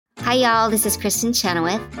Hi, y'all. This is Kristen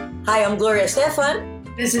Chenoweth. Hi, I'm Gloria Stefan.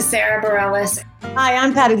 This is Sarah Bareilles. Hi,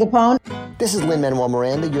 I'm Patty Lapone. This is Lin-Manuel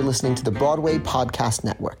Miranda. You're listening to the Broadway Podcast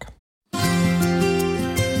Network.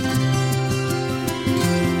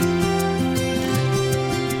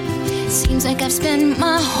 Seems like I've spent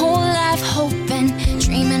my whole life hoping,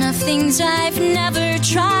 dreaming of things I've never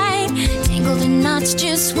tried. Tangled in knots,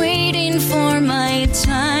 just waiting for my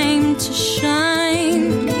time to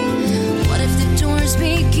shine. What if the doors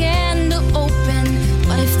began to open?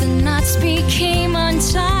 What if the knots became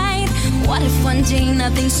untied? What if one day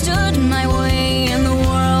nothing stood in my way and the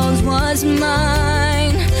world was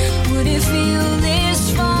mine? Would it feel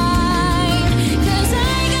this fine? 'Cause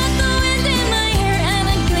I got the wind in my hair and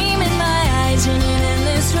a gleam in my eyes and an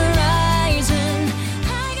endless horizon.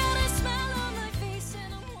 I got a smile on my face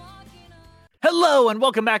and I'm walking on. Hello and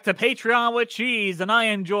welcome back to Patreon with Cheese, and I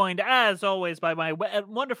am joined, as always, by my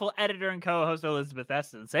wonderful editor and co-host, Elizabeth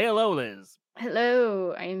Esten. Say hello, Liz.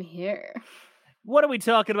 Hello, I'm here. What are we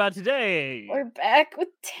talking about today? We're back with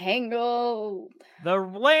Tangled. The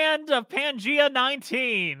land of Pangea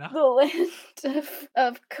 19. The land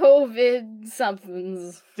of COVID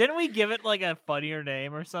somethings. Didn't we give it like a funnier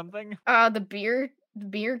name or something? The beer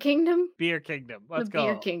kingdom? Beer Kingdom. Let's go.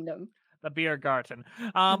 Beer kingdom. The Beer Garden.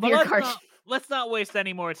 Beer Garden. Let's not waste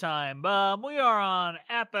any more time. We are on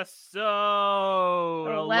episode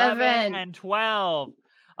 11 and 12.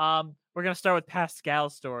 We're going to start with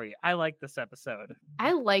Pascal's story. I like this episode.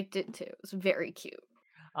 I liked it too. It was very cute.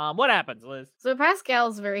 What happens, Liz? So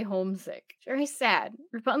Pascal's very homesick, very sad.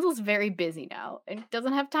 Rapunzel's very busy now and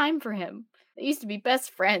doesn't have time for him. They used to be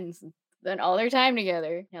best friends, spent all their time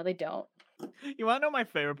together. Now they don't. You want to know my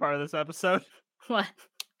favorite part of this episode? What?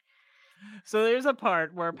 So there's a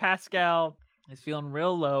part where Pascal is feeling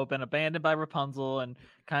real low, been abandoned by Rapunzel and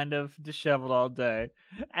kind of disheveled all day.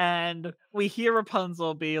 And we hear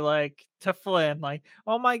Rapunzel be like to Flynn, like,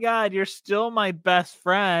 oh my God, you're still my best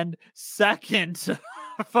friend, second to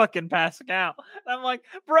fucking Pascal. And I'm like,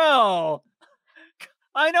 bro,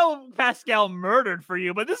 I know Pascal murdered for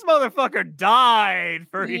you, but this motherfucker died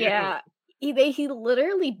for you. Yeah. He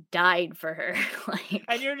literally died for her. Like,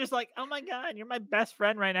 and you're just like, oh my God, you're my best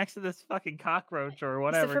friend right next to this fucking cockroach or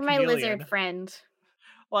whatever. Except for my lizard friend.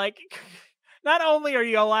 Like, not only are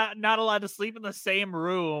you not allowed to sleep in the same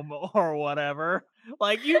room or whatever,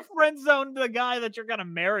 like, you friend zoned the guy that you're gonna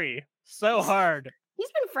marry so hard. He's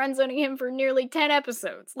been friend zoning him for nearly 10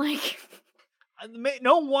 episodes. Like,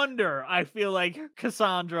 no wonder I feel like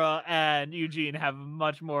Cassandra and Eugene have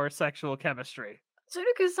much more sexual chemistry. So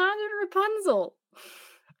do Cassandra and Rapunzel.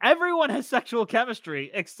 Everyone has sexual chemistry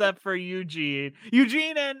except for Eugene.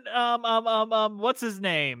 Eugene and what's his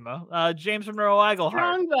name? James Monroe Iglehart.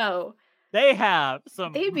 Strongbow. They have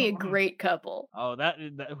some. They'd be a great couple. Oh, that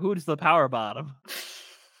who's the power bottom?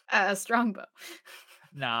 Strongbow.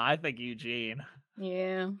 Nah, I think Eugene.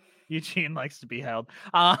 Yeah. Eugene likes to be held.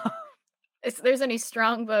 If there's any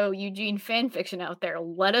Strongbow Eugene fan fiction out there,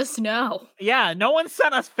 let us know. Yeah, no one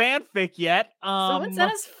sent us fanfic yet. Someone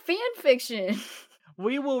sent us fan fiction.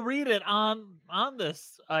 We will read it on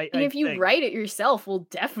this. And if you write it yourself, we'll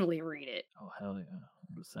definitely read it. Oh hell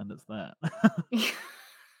yeah! Send us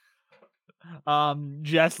that.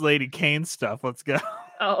 Jess Lady Kane stuff. Let's go.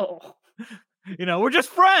 Oh. We're just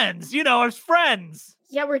friends. As friends.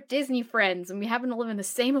 Yeah, we're Disney friends, and we happen to live in the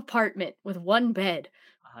same apartment with one bed.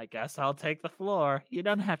 I guess I'll take the floor. You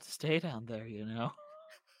don't have to stay down there,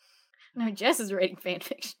 No, Jess is writing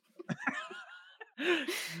fanfiction.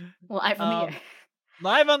 Live on the air.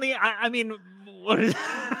 Live on the... I mean, what is...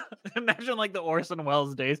 Imagine, like, the Orson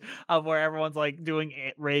Welles days of where everyone's, like, doing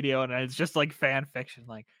radio, and it's just, like, fan fiction.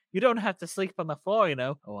 Like, you don't have to sleep on the floor,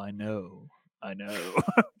 Oh, I know.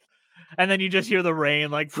 And then you just hear the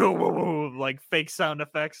rain, like, like, fake sound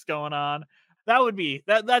effects going on.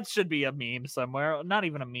 That should be a meme somewhere. Not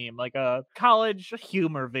even a meme, like a college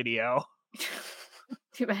humor video.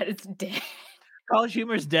 Too bad it's dead. College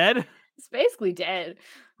humor's dead? It's basically dead.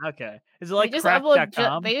 Okay. Is it like they just upload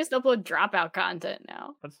dropout content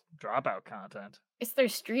now. What's dropout content? It's their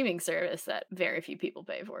streaming service that very few people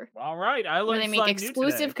pay for. All right, I learned where they make something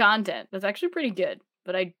exclusive content. That's actually pretty good.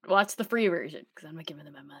 But I watched the free version because I'm not giving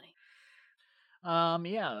them my money.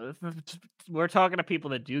 Yeah, we're talking to people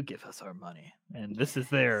that do give us our money, and this is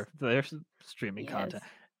their streaming content.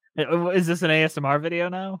 Is this an ASMR video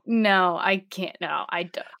now? No, I can't. No, I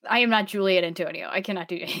don't. I am not Juliet Antonio. I cannot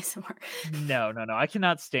do ASMR. No. I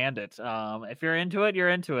cannot stand it. If you're into it, you're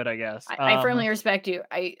into it, I guess. I firmly respect you.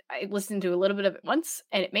 I listened to a little bit of it once,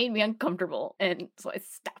 and it made me uncomfortable, and so I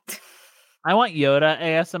stopped. I want Yoda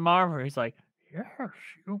ASMR, where he's like, "Yes,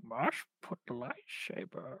 you must put the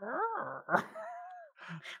lightsaber."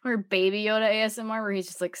 Or Baby Yoda ASMR, where he's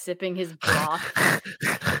just like sipping his broth.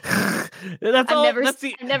 That's all. That's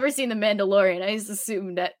I've never seen The Mandalorian. I just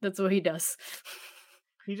assume that's what he does.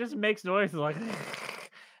 He just makes noises like.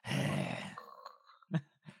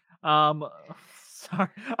 Sorry.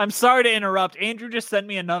 I'm sorry to interrupt. Andrew just sent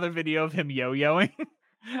me another video of him yo-yoing.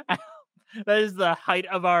 That is the height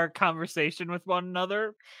of our conversation with one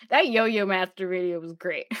another. That Yo-Yo Master video was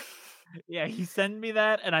great. Yeah, he sent me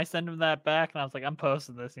that, and I sent him that back, and I was like, I'm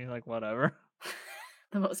posting this. And he's like, whatever.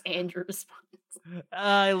 The most Andrew response.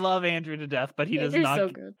 I love Andrew to death, but he Andrew's does not so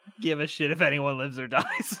good. give a shit if anyone lives or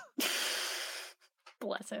dies.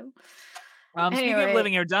 Bless him. Speaking of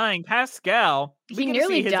living or dying, Pascal, he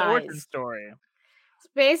nearly see his origin dies. story.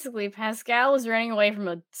 Basically, Pascal was running away from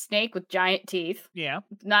a snake with giant teeth. Yeah.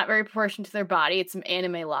 Not very proportioned to their body. It's some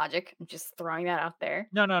anime logic. I'm just throwing that out there.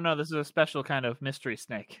 No. This is a special kind of mystery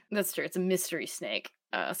snake. That's true. It's a mystery snake.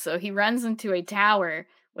 So he runs into a tower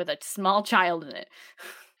with a small child in it.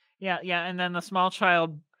 Yeah. And then the small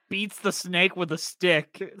child beats the snake with a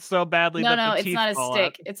stick so badly that the teeth it's not a fall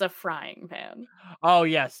stick. out. It's a frying pan. Oh,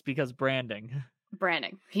 yes, because branding.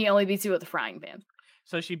 Branding. He only beats you with a frying pan.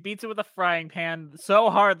 So she beats it with a frying pan so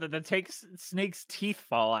hard that the snake's teeth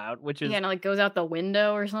fall out, which is... Yeah, and it like goes out the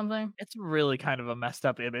window or something. It's really kind of a messed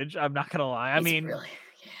up image. I'm not going to lie.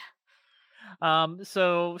 Really,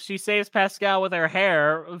 so she saves Pascal with her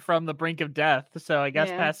hair from the brink of death. So I guess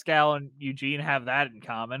Pascal and Eugene have that in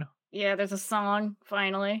common. Yeah, there's a song,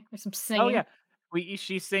 finally. There's some singing. Oh, yeah.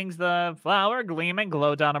 She sings the Flower Gleaming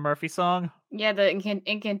Glow Donna Murphy song. Yeah, the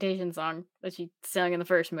incantation song that she sang in the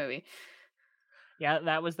first movie. Yeah,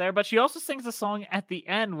 that was there. But she also sings a song at the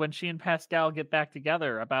end when she and Pascal get back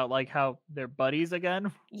together about like how they're buddies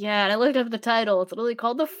again. Yeah, and I looked up the title. It's literally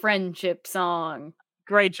called the Friendship Song.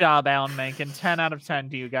 Great job, Alan Menken. 10 out of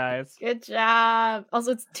 10 to you guys. Good job.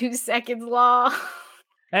 Also, it's 2 seconds long.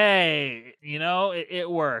 Hey, it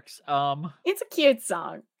works. It's a cute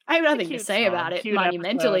song. I have nothing to say about it Cute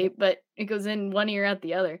monumentally, episode. but it goes in one ear out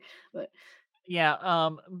the other. But yeah,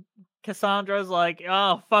 Cassandra's like,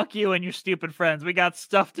 oh, fuck you and your stupid friends. We got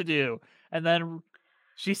stuff to do. And then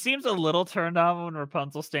she seems a little turned on when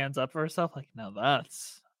Rapunzel stands up for herself. Like, now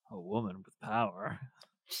that's a woman with power.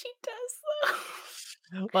 She does,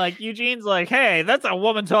 though. Like, Eugene's like, hey, that's a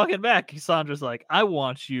woman talking back. Cassandra's like, I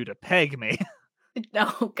want you to peg me.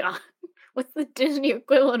 Oh, God. What's the Disney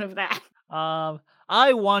equivalent of that?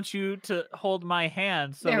 I want you to hold my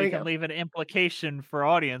hand so we can go. leave an implication for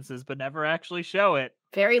audiences, but never actually show it.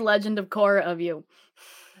 Very Legend of Korra of you.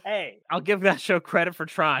 Hey, I'll give that show credit for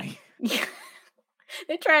trying.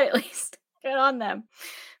 They tried at least. Good on them.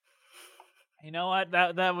 You know what?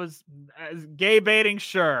 That was gay baiting,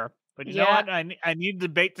 sure. But you know what? I need to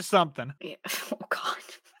bait to something. Yeah. Oh, God.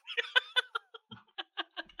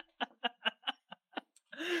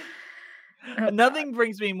 Nothing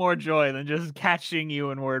brings me more joy than just catching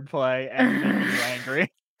you in wordplay and making you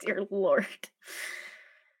angry. Dear Lord.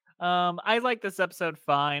 I like this episode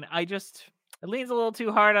fine. It leans a little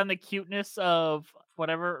too hard on the cuteness of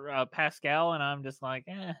whatever Pascal, and I'm just like,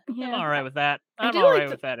 I'm all right with that. I'm all right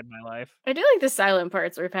with that in my life. I do like the silent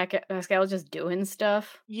parts where Pascal was just doing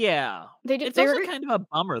stuff. Yeah. It's they also were kind of a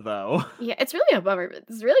bummer, though. Yeah, it's really a bummer, but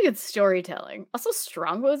it's really good storytelling. Also,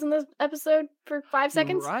 Strongbow's in this episode for 5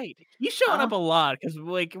 seconds. Right. He's showing up a lot, because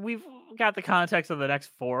like we've got the context of the next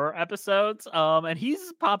 4 episodes, and he's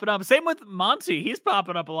popping up. Same with Monty. He's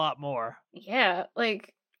popping up a lot more. Yeah,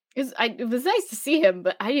 like, it was nice to see him,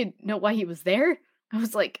 but I didn't know why he was there. I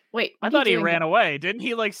was like, wait, I thought he ran away. Didn't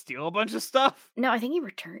he like steal a bunch of stuff? No, I think he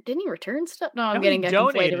returned. Didn't he return stuff? No, I'm No, getting he conflated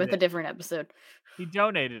with donated a it. different episode. He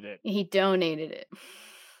donated it. He donated it.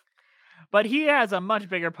 But he has a much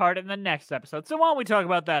bigger part in the next episode. So why don't we talk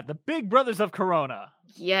about that? The Big Brothers of Corona.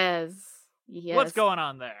 Yes. What's going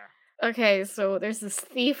on there? Okay, so there's this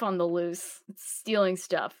thief on the loose. It's stealing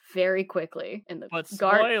stuff very quickly. And But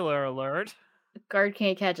spoiler alert. The guard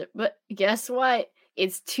can't catch it. But guess what?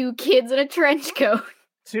 It's 2 kids in a trench coat.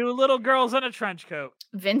 2 little girls in a trench coat.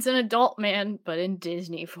 Vince an adult man, but in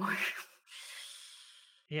Disney form.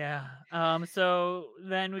 Yeah. So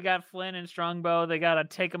then we got Flynn and Strongbow. They gotta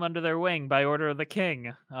take them under their wing by order of the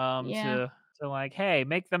king. To like, hey,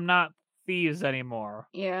 make them not thieves anymore.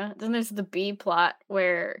 Yeah. Then there's the B plot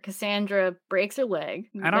where Cassandra breaks her leg.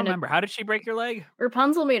 I don't remember. How did she break your leg?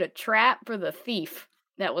 Rapunzel made a trap for the thief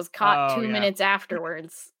that was caught 2 yeah. minutes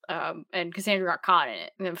afterwards. And Cassandra got caught in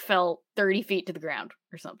it and then fell 30 feet to the ground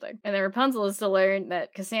or something. And then Rapunzel is to learn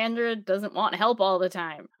that Cassandra doesn't want help all the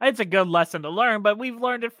time. It's a good lesson to learn, but we've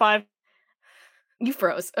learned it 5. You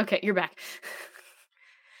froze. Okay, you're back.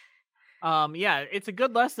 Yeah, it's a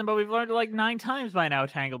good lesson, but we've learned it like 9 times by now,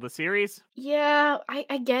 Tangled the series. Yeah,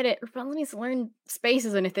 I get it. Rapunzel needs to learn space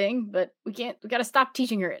isn't a thing, but we gotta stop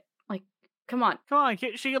teaching her it. Like, come on. Come on,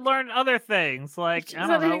 she could learn other things, like, She's I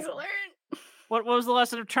don't other know, things to learn. what was the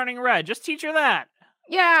lesson of turning red? Just teach her that.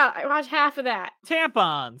 Yeah, I watched half of that.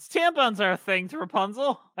 Tampons. Tampons are a thing to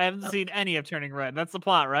Rapunzel. I haven't Oh. seen any of Turning Red. That's the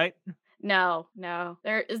plot, right? No.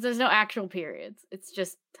 There's no actual periods. It's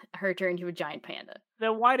just her turning to a giant panda.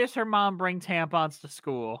 Then why does her mom bring tampons to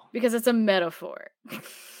school? Because it's a metaphor.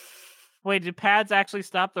 Wait, did pads actually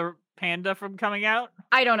stop the panda from coming out?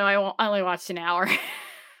 I don't know. I only watched an hour.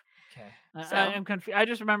 Okay. So- I am confused. I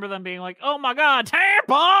just remember them being like, "Oh my god,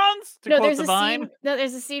 tampons!" To quote the Vine.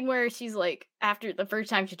 There's a scene where she's like, after the first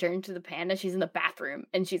time she turned to the panda, she's in the bathroom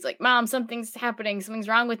and she's like, "Mom, something's happening. Something's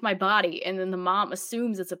wrong with my body." And then the mom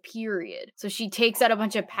assumes it's a period, so she takes out a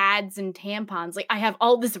bunch of pads and tampons. Like, I have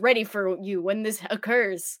all this ready for you when this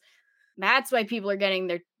occurs. That's why people are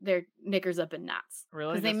getting their knickers up in knots.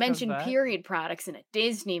 Really? Because they Just mentioned that? period products in a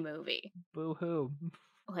Disney movie. Boo hoo.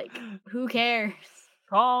 Like, who cares?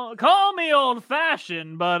 Call me old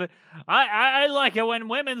fashioned, but I like it when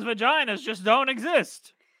women's vaginas just don't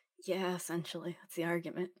exist. Yeah, essentially, that's the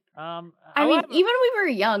argument. I mean, however- even when we were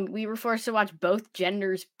young, we were forced to watch both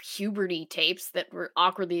genders' puberty tapes that were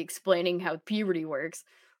awkwardly explaining how puberty works.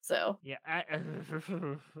 So yeah,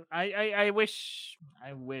 I wish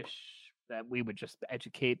that we would just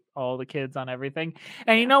educate all the kids on everything.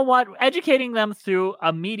 And you know what? Educating them through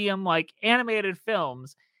a medium like animated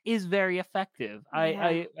films is very effective. Yeah.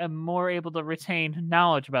 I am more able to retain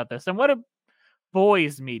knowledge about this. And what do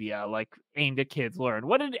boys media like aimed at kids learn?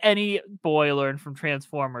 What did any boy learn from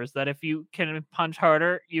Transformers? That if you can punch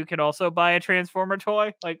harder, you can also buy a Transformer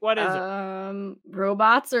toy? Like, what is it?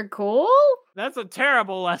 Robots are cool? That's a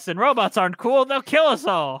terrible lesson. Robots aren't cool. They'll kill us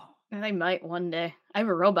all. They might one day. I have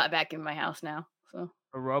a robot vacuum in my house now, so.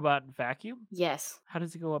 A robot vacuum? Yes. How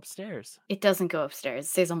does it go upstairs? It doesn't go upstairs. It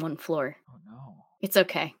stays on one floor. Oh no. It's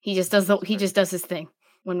okay. He just does his thing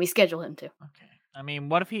when we schedule him to. Okay. I mean,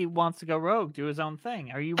 what if he wants to go rogue, do his own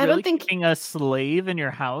thing? Are you I don't really think- keeping a slave in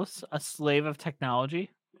your house? A slave of technology?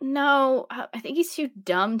 No, I think he's too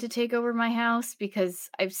dumb to take over my house because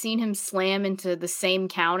I've seen him slam into the same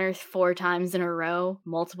counter 4 times in a row,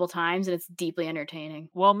 multiple times, and it's deeply entertaining.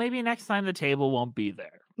 Well, maybe next time the table won't be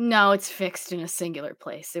there. No, it's fixed in a singular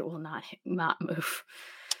place. It will not move.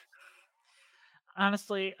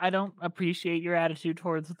 Honestly, I don't appreciate your attitude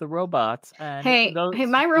towards the robots. And Hey, those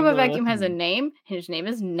my people robot that vacuum has a listen. name. His name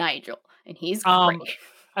is Nigel, and he's Um, great.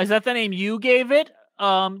 Is that the name you gave it?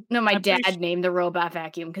 No, my I'm pretty dad named the robot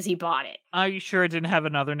vacuum because he bought it. Are you sure it didn't have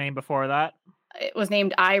another name before that? It was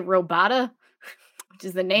named iRobota, which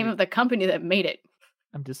is the name of the company that made it.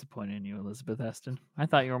 I'm disappointed in you, Elizabeth Eston. I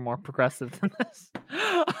thought you were more progressive than this.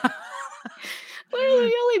 Literally,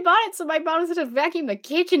 we only bought it so my mom doesn't have to vacuum the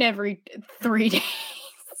kitchen every 3 days.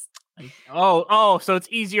 Oh, so it's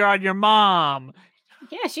easier on your mom.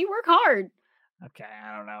 Yeah, she worked hard. Okay,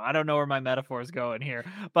 I don't know. I don't know where my metaphor is going here.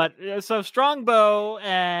 But so Strongbow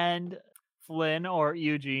and Flynn or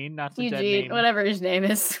Eugene, not the dead Eugene, name. whatever his name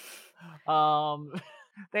is.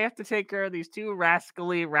 They have to take care of these 2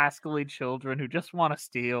 rascally children who just want to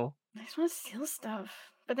steal I just want to steal stuff.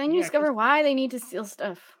 But then you Yeah, discover why they need to steal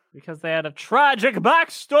stuff. because they had a tragic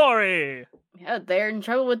backstory. Yeah, they're in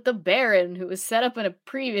trouble with the Baron, who was set up in a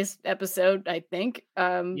previous episode, I think.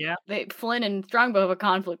 Yeah. Flynn and Strongbow have a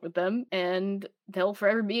conflict with them, and they'll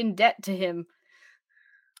forever be in debt to him.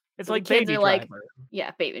 It's So the like kids Baby are like- Driver.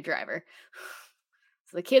 Yeah, Baby Driver.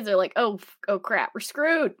 So the kids are like, oh crap, we're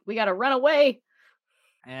screwed. We gotta run away.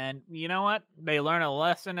 And you know what? They learn a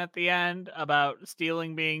lesson at the end about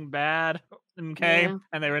stealing being bad. Okay. Yeah.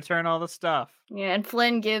 And they return all the stuff. Yeah, and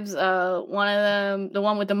Flynn gives one of them, the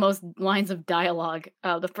one with the most lines of dialogue,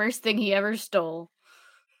 the first thing he ever stole,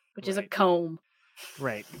 which is a Right. comb.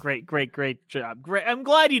 Great job. Great. I'm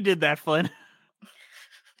glad you did that, Flynn.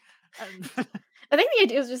 I think the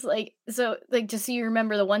idea is just like, so like just so you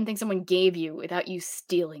remember the one thing someone gave you without you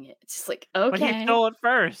stealing it. It's just like, But he okay. stole it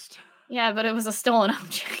first. Yeah, but it was a stolen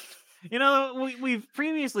object. You know, we've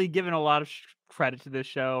previously given a lot of credit to this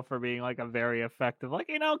show for being like a very effective, like,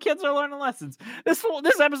 you know, kids are learning lessons. This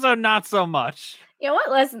episode, not so much. You know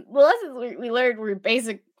what lesson? The lessons we learned were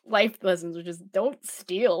basic life lessons, which is don't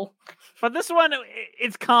steal. But this one,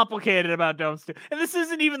 it's complicated about don't steal. And this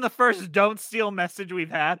isn't even the first don't steal message we've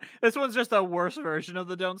had. This one's just a worse version of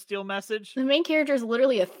the don't steal message. The main character is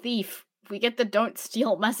literally a thief. We get the don't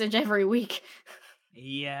steal message every week.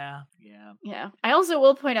 Yeah. Yeah. I also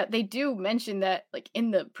will point out they do mention that, like, in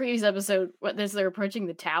the previous episode, as they're approaching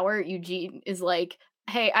the tower, Eugene is like,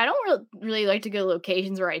 Hey, I don't really like to go to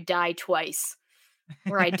locations where I die twice.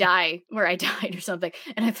 Where I died or something.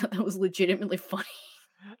 And I thought that was legitimately funny.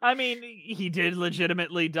 I mean, he did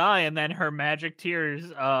legitimately die, and then her magic tears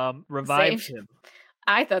revived Saved. him.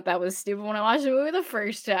 I thought that was stupid when I watched the movie the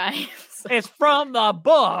first time. So- It's from the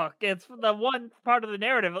book. It's the one part of the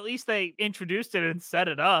narrative. At least they introduced it and set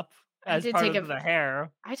it up as did part take of the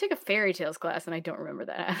hair. I took a fairy tales class and I don't remember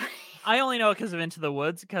that happening. I only know it because of Into the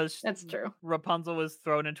Woods, because That's true. Rapunzel was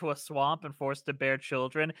thrown into a swamp and forced to bear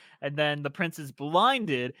children, and then the prince is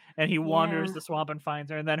blinded, and he wanders Yeah. the swamp and finds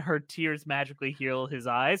her, and then her tears magically heal his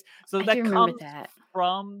eyes. So I that do remember comes that.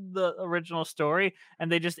 from the original story,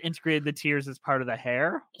 and they just integrated the tears as part of the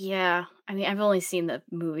hair. Yeah. I mean, I've only seen the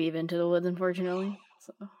movie of Into the Woods, unfortunately.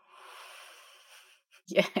 So.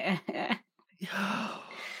 Yeah.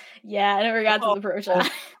 Yeah, I never got to the pro shot.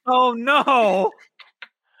 Oh no!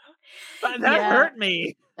 That Yeah. hurt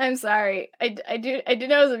me. I'm sorry. I did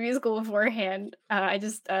know it was a musical beforehand. I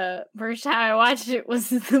just first time I watched it was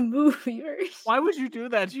the movie version. Why would you do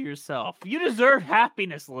that to yourself? You deserve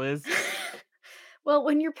happiness, Liz. Well,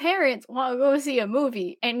 when your parents want to go see a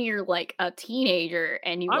movie and you're like a teenager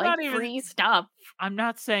and you I'm like not even- free stuff. I'm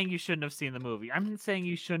not saying you shouldn't have seen the movie. I'm saying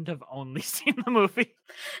you shouldn't have only seen the movie.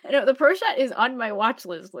 I know the pro shot is on my watch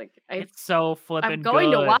list. Like It's so flippin' I'm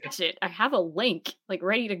going to good. watch it. I have a link like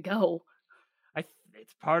ready to go.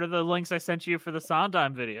 It's part of the links I sent you for the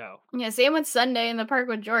Sondheim video. Yeah, same with Sunday in the Park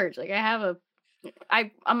with George. Like I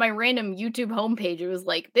on my random YouTube homepage, it was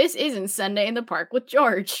like, this isn't Sunday in the Park with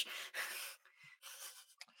George.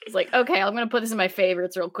 It's like, okay, I'm gonna put this in my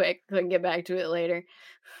favorites real quick so I can get back to it later.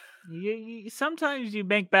 Sometimes you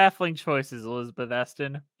make baffling choices, Elizabeth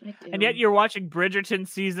Eston. And yet you're watching Bridgerton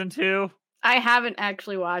season 2. I haven't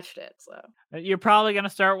actually watched it, so You're probably gonna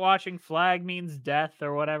start watching Flag Means Death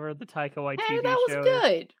or whatever the Taika Waititi hey, that was show is.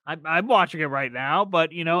 good. I'm watching it right now,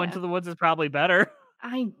 but Yeah. Into the Woods is probably better.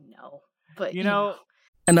 I know, but You know,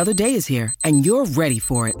 Another day is here, and you're ready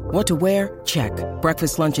for it. What to wear? Check.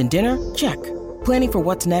 Breakfast, lunch, and dinner? Check. Planning for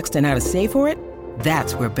what's next and how to save for it?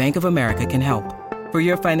 That's where Bank of America can help. For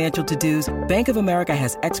your financial to-dos, Bank of America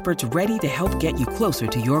has experts ready to help get you closer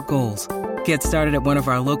to your goals. Get started at one of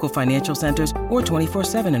our local financial centers or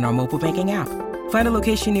 24/7 in our mobile banking app. Find a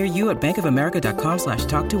location near you at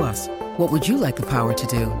bankofamerica.com/talktous. What would you like the power to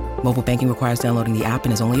do? Mobile banking requires downloading the app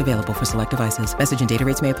and is only available for select devices. Message and data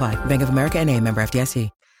rates may apply. Bank of America N.A., member FDIC.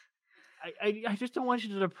 I just don't want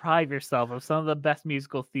you to deprive yourself of some of the best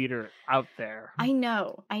musical theater out there. I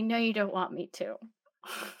know you don't want me to.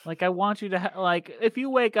 Like, I want you to like, if you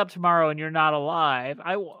wake up tomorrow and you're not alive,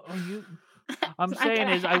 I'm not saying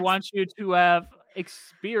gonna is I happen. want you to have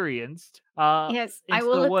experienced Yes, I Into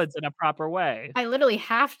will. the Woods in a proper way. I literally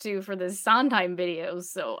have to for the Sondheim videos,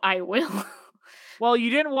 so I will. Well, you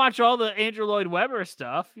didn't watch all the Andrew Lloyd Webber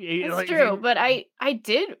stuff. That's true, but I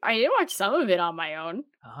did watch some of it on my own.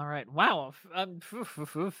 All right. Wow. I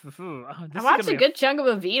watched a good chunk of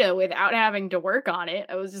Evita without having to work on it.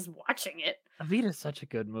 I was just watching it. Evita's such a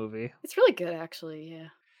good movie. It's really good, actually. Yeah.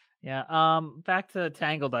 Yeah. Back to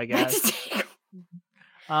Tangled, I guess.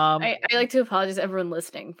 I like to apologize to everyone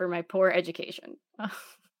listening for my poor education.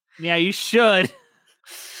 Yeah, you should.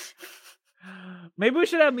 Maybe we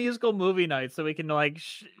should have musical movie nights so we can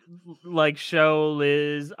show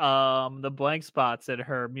Liz the blank spots in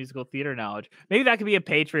her musical theater knowledge. Maybe that could be a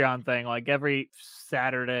Patreon thing. Like every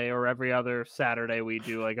Saturday or every other Saturday we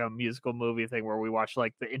do like a musical movie thing where we watch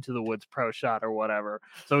like the Into the Woods pro shot or whatever.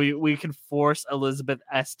 So we can force Elizabeth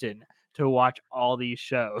Eston to watch all these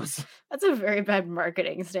shows. That's a very bad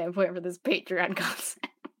marketing standpoint for this Patreon concept.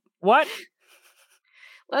 What?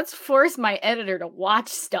 Let's force my editor to watch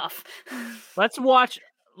stuff. Let's watch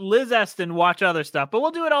Liz Eston watch other stuff, but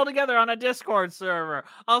we'll do it all together on a Discord server.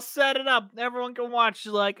 I'll set it up. Everyone can watch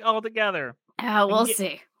like all together. We'll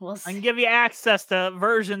see. We'll see. I can give you access to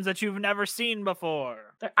versions that you've never seen before.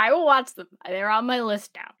 I will watch them. They're on my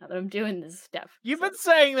list now that I'm doing this stuff. You've been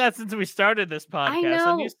saying that since we started this podcast. I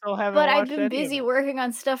know, and you still haven't but I've watched been any of busy it. working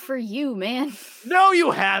on stuff for you, man. No,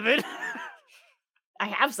 you haven't. I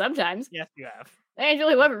have sometimes. Yes, you have. The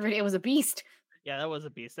Angela Weber video was a beast. Yeah, that was a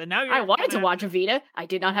beast. And now I wanted to watch Evita. I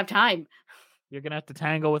did not have time. You're gonna have to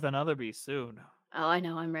tangle with another beast soon. Oh, I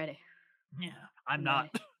know. I'm ready. Yeah, I'm I'm not.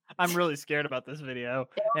 ready. I'm really scared about this video,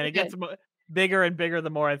 and it good. gets bigger and bigger the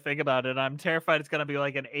more I think about it. I'm terrified it's gonna be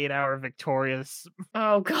like an 8-hour victorious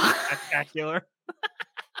Oh god. spectacular.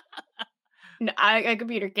 No, a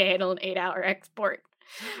computer can handle an 8-hour export.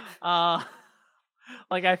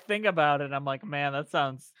 Like I think about it, I'm like, man, that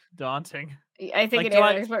sounds daunting. I think Like, an 8-hour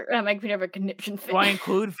export my computer have a conniption fit. Do I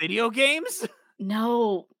include video games?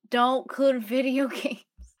 No, don't include video games.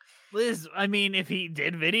 Liz, I mean, if he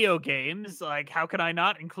did video games, like, how could I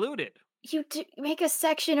not include it? You make a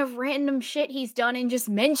section of random shit he's done and just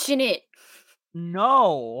mention it.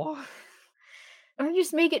 No. Or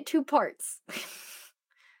just make it 2 parts.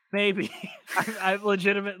 Maybe. I've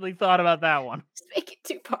legitimately thought about that one. Just make it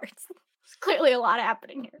 2 parts. There's clearly a lot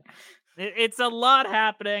happening here. It's a lot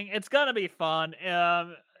happening. It's gonna be fun.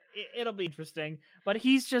 It'll be interesting. But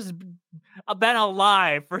he's just been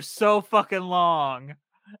alive for so fucking long.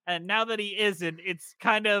 And now that he isn't, it's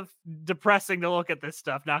kind of depressing to look at this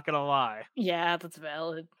stuff, not gonna lie. Yeah, that's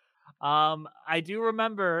valid. I do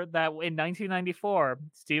remember that in 1994,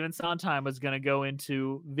 Stephen Sondheim was going to go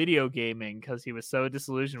into video gaming because he was so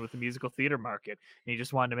disillusioned with the musical theater market, and he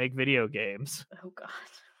just wanted to make video games. Oh god.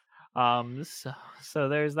 So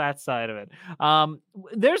there's that side of it.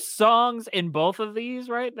 There's songs in both of these,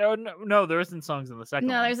 right? No, there isn't songs in the second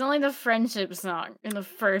one. No, there's only the friendship song in the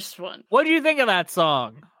first one. What do you think of that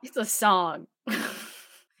song? It's a song.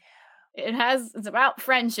 It's about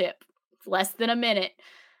friendship. It's less than a minute.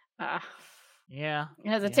 Yeah. It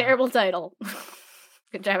has a terrible title.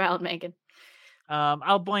 Good job, Alan Menken.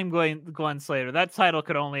 I'll blame Glenn Slater. That title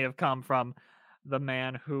could only have come from the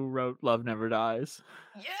man who wrote Love Never Dies.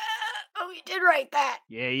 Yeah! Oh, he did write that!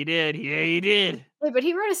 Yeah, he did. Wait, but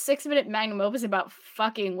he wrote a 6-minute magnum opus about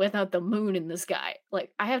fucking without the moon in the sky.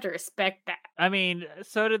 Like, I have to respect that. I mean,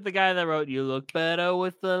 so did the guy that wrote You Look Better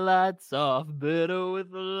with the Lights Off, Better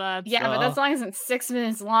with the Lights Off. Yeah, but that song isn't 6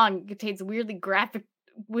 minutes long. It contains weirdly graphic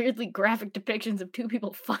depictions of 2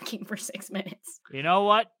 people fucking for 6 minutes. You know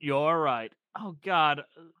what? You're right. Oh, God.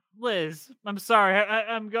 Liz, I'm sorry.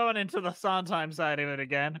 I'm going into the Sondheim side of it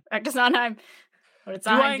again. Back to Sondheim. What did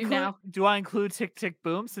Sondheim do now? Do I include Tick Tick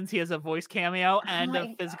Boom since he has a voice cameo and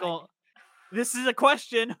a physical... God. This is a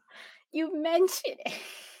question. You mentioned it.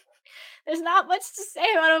 There's not much to say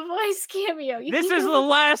about a voice cameo. This is the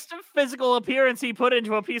last physical appearance he put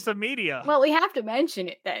into a piece of media. Well, we have to mention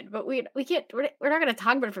it then, but we can't. We're not going to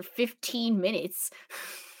talk about it for 15 minutes.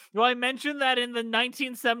 Do I mention that in the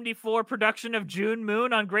 1974 production of June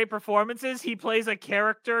Moon on Great Performances, he plays a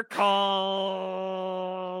character called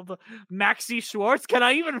Maxie Schwartz? Can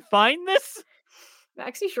I even find this?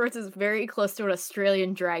 Maxie Schwartz is very close to an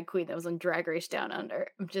Australian drag queen that was on Drag Race Down Under.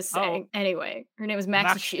 I'm just saying. Oh. Anyway, her name is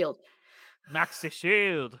Maxie Shield. Maxie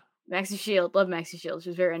Shield. Maxie Shield. Love Maxie Shield. She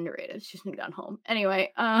was very underrated. She's been gone home.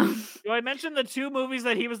 Anyway, Do I mention the 2 movies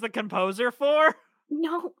that he was the composer for?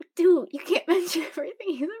 No, dude, you can't mention everything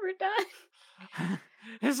he's ever done.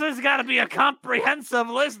 This has got to be a comprehensive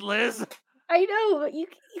list, Liz. I know, but you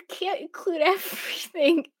can't include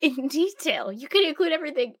everything in detail. You can include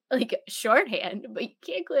everything like shorthand, but you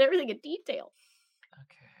can't include everything in detail.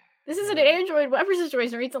 Okay. This isn't an Android Weber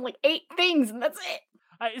situation where he's on like 8 things and that's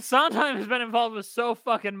it. Sondheim has been involved with so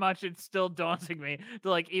fucking much, it's still daunting me to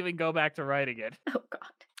like even go back to writing it. Oh god.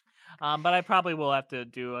 But I probably will have to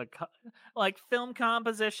do film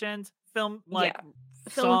compositions, film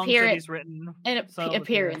songs that he's written, and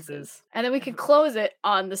appearances. And then we could close it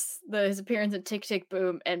on his appearance in Tick Tick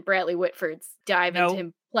Boom and Bradley Whitford's dive into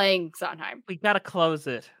him playing Sondheim. We gotta close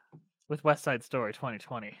it with West Side Story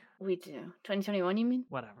 2020. We do. 2021, you mean?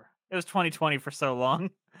 Whatever. It was 2020 for so long.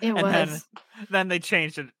 It was. Then they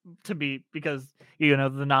changed it to be because, the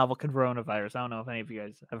novel coronavirus. I don't know if any of you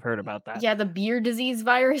guys have heard about that. Yeah, the beer disease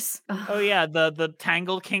virus. Oh, yeah, the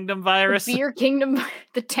Tangled Kingdom virus. The beer kingdom,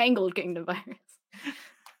 the Tangled Kingdom virus.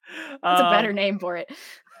 That's a better name for it.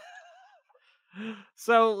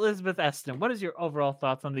 So, Elizabeth Eston, what is your overall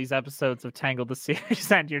thoughts on these episodes of Tangled the series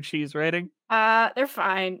and your cheese rating? They're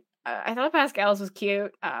fine. I thought Pascal's was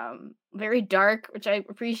cute. Very dark, which I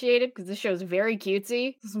appreciated because this show is very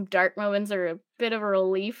cutesy. Some dark moments are a bit of a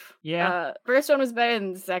relief. Yeah. First one was better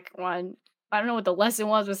than the second one. I don't know what the lesson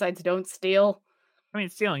was besides don't steal. I mean,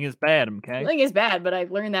 stealing is bad, okay? Stealing is bad, but I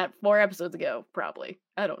learned that 4 episodes ago, probably.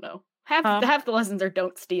 I don't know. Half the lessons are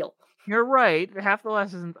don't steal. You're right. Half the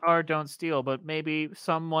lessons are don't steal, but maybe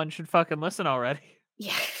someone should fucking listen already.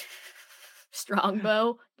 Yeah.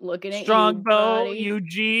 Strongbow, looking at Strongbow, you,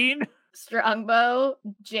 Eugene. Strongbow,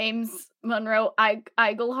 James Monroe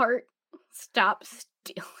Eigelhart, stop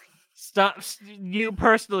stealing. Stop, you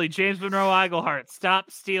personally, James Monroe Eigelhart,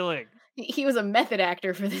 stop stealing. He was a method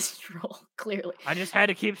actor for this role, clearly. I just had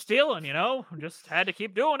to keep stealing, just had to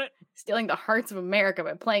keep doing it. Stealing the hearts of America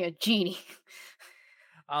by playing a genie.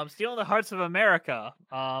 Stealing the hearts of America,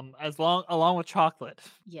 along with chocolate.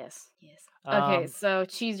 Yes. Okay, so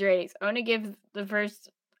cheese ratings. I'm gonna give the first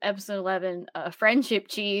episode 11 friendship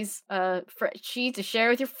cheese. Cheese to share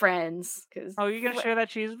with your friends. Oh, you're gonna share that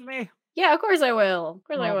cheese with me? Yeah, of course I will. Of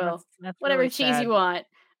course I will. That's whatever really cheese sad. you want.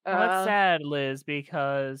 Well, that's sad, Liz,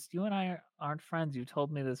 because you and I aren't friends. You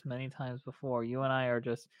told me this many times before. You and I are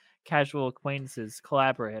just casual acquaintances,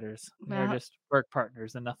 collaborators. We're Well, just work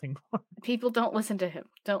partners and nothing more. people don't listen to him.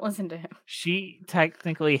 Don't listen to him. She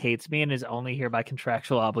technically hates me and is only here by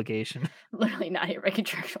contractual obligation. Literally not here by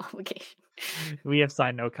contractual obligation. We have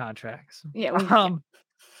signed no contracts. Yeah,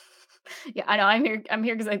 yeah, I know. I'm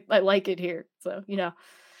here because I like it here. So, And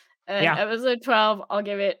Yeah. episode 12, I'll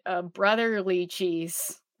give it a brotherly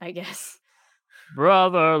cheese, I guess.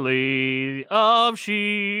 Brotherly of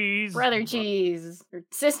cheese. Brother cheese. Or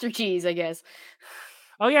sister cheese, I guess.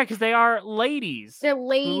 Oh, yeah, because they are ladies. They're who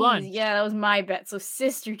ladies. lunch. Yeah, that was my bet. So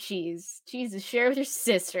sister cheese. Cheese to share with your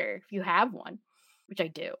sister if you have one, which I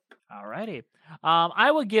do. Alrighty.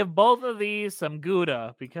 I would give both of these some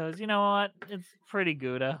Gouda because you know what? It's pretty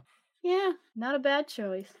Gouda. Yeah, not a bad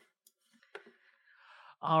choice.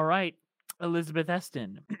 All right, Elizabeth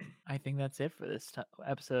Eston. I think that's it for this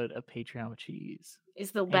episode of Patreon with Cheese.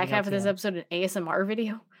 Is the back half of this episode an ASMR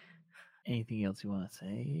video? Anything else you want to say?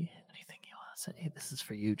 Anything you want to say? This is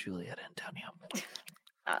for you, Juliet Antonio.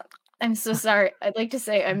 I'm so sorry. I'd like to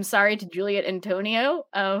say I'm sorry to Juliet Antonio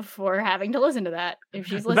for having to listen to that. If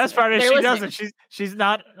she's listening, The best part is they're she listening. doesn't. She's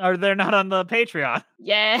not, or they're not on the Patreon.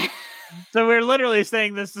 Yeah. So we're literally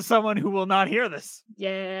saying this to someone who will not hear this.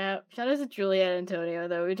 Yeah. Shout out to Juliet Antonio,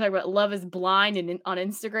 though. We talk about Love is Blind and on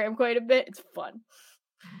Instagram quite a bit. It's fun.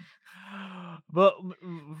 But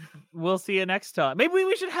we'll see you next time. Maybe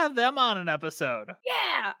we should have them on an episode.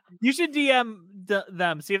 Yeah. You should DM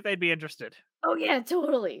them, see if they'd be interested. Oh, yeah,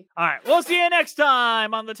 totally. All right, we'll see you next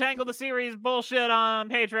time on the Tangled the Series bullshit on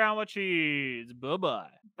Patreon with Cheese. Bye-bye.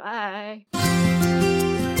 Bye.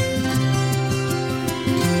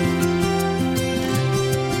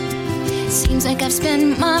 Seems like I've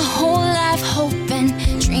spent my whole life hoping,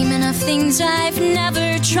 dreaming of things I've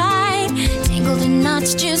never tried. Tangled in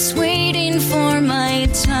knots, just waiting for my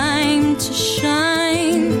time to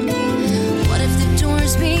shine. What if the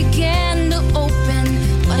doors began to open?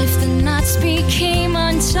 What if the knots became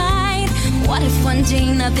untied? What if one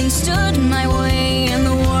day nothing stood in my way and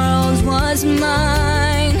the world was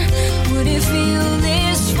mine? Would it feel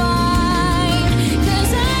this fine?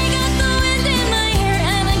 'Cause I got the wind in my hair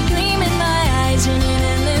and a gleam in my eyes and an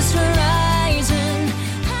endless horizon.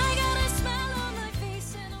 I got a smile on my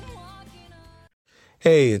face and I'm walking on.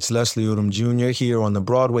 Hey, it's Leslie Odom Jr. here on the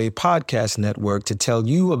Broadway Podcast Network to tell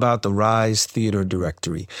you about the Rise Theater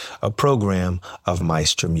Directory, a program of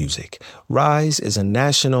Maestro Music. Rise is a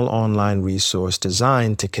national online resource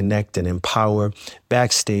designed to connect and empower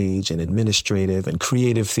backstage and administrative and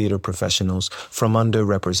creative theater professionals from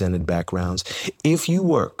underrepresented backgrounds. If you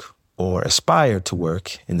work or aspire to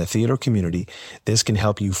work in the theater community, this can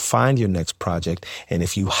help you find your next project. And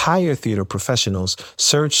if you hire theater professionals,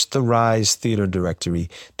 search the Rise Theater Directory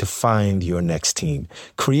to find your next team.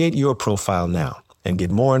 Create your profile now and get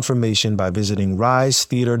more information by visiting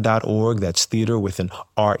risetheater.org. That's theater with an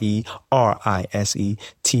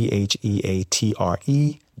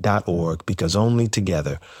RERISETHEATRE.org, because only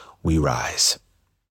together we rise.